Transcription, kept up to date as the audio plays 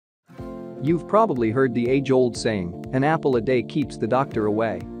You've probably heard the age-old saying, "An apple a day keeps the doctor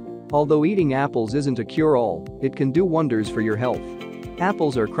away." Although eating apples isn't a cure-all, it can do wonders for your health.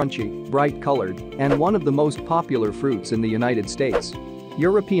 Apples are crunchy, bright-colored, and one of the most popular fruits in the United States.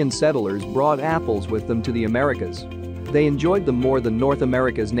 European settlers brought apples with them to the Americas. They enjoyed them more than North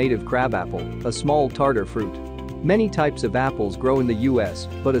America's native crabapple, a small tartar fruit. Many types of apples grow in the US,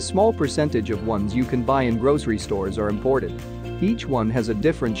 but a small percentage of ones you can buy in grocery stores are imported. Each one has a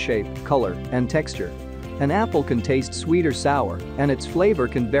different shape, color, and texture. An apple can taste sweet or sour, and its flavor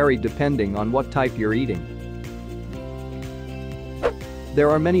can vary depending on what type you're eating. There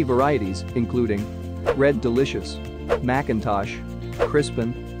are many varieties, including Red Delicious, Macintosh,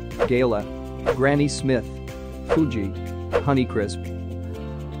 Crispin, Gala, Granny Smith, Fuji, Honeycrisp.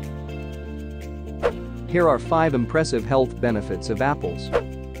 Here are 5 impressive health benefits of apples.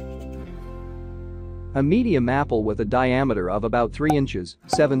 A medium apple with a diameter of about 3 inches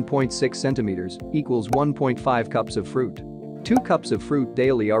 (7.6 centimeters) equals 1.5 cups of fruit. 2 cups of fruit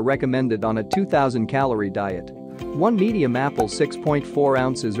daily are recommended on a 2,000-calorie diet. 1 medium apple 6.4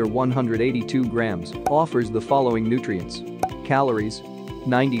 ounces or 182 grams offers the following nutrients. Calories: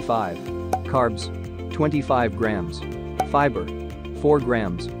 95. Carbs: 25 grams. Fiber: 4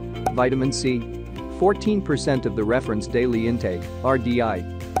 grams. Vitamin C: 14% of the reference daily intake, RDI.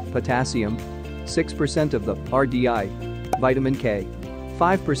 Potassium: 6% of the RDI. Vitamin K: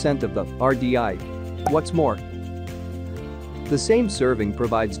 5% of the RDI. What's more, the same serving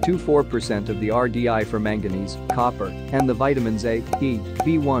provides 4% of the RDI for manganese, copper, and the vitamins A, E,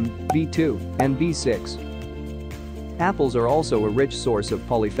 B1, B2, and B6. Apples are also a rich source of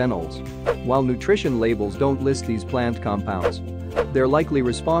polyphenols. While nutrition labels don't list these plant compounds, they're likely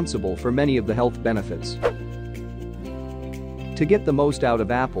responsible for many of the health benefits. To get the most out of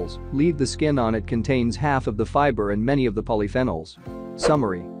apples, leave the skin on. It contains half of the fiber and many of the polyphenols.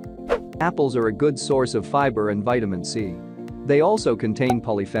 Summary: apples are a good source of fiber and vitamin C. They also contain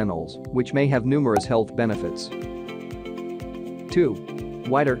polyphenols, which may have numerous health benefits. 2.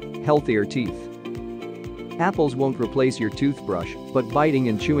 Whiter, healthier teeth. Apples won't replace your toothbrush, but biting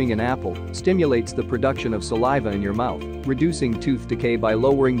and chewing an apple stimulates the production of saliva in your mouth, reducing tooth decay by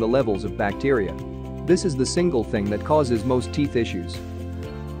lowering the levels of bacteria. This is the single thing that causes most teeth issues.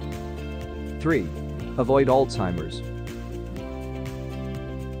 3. Avoid Alzheimer's.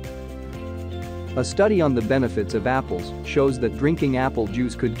 A study on the benefits of apples shows that drinking apple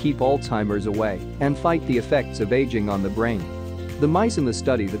juice could keep Alzheimer's away and fight the effects of aging on the brain. The mice in the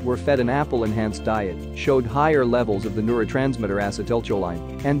study that were fed an apple-enhanced diet showed higher levels of the neurotransmitter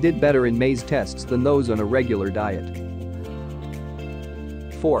acetylcholine and did better in maze tests than those on a regular diet.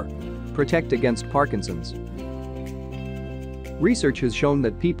 4. Protect against Parkinson's. Research has shown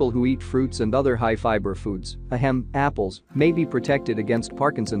that people who eat fruits and other high-fiber foods, apples, may be protected against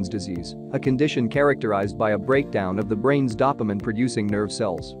Parkinson's disease, a condition characterized by a breakdown of the brain's dopamine-producing nerve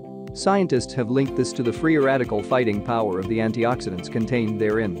cells. Scientists have linked this to the free radical fighting power of the antioxidants contained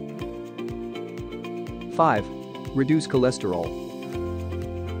therein. 5. Reduce cholesterol.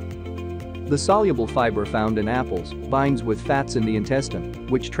 The soluble fiber found in apples binds with fats in the intestine,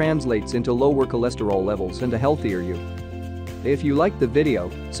 which translates into lower cholesterol levels and a healthier you. If you liked the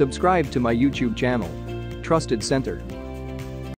video, subscribe to my YouTube channel. Trusted Center.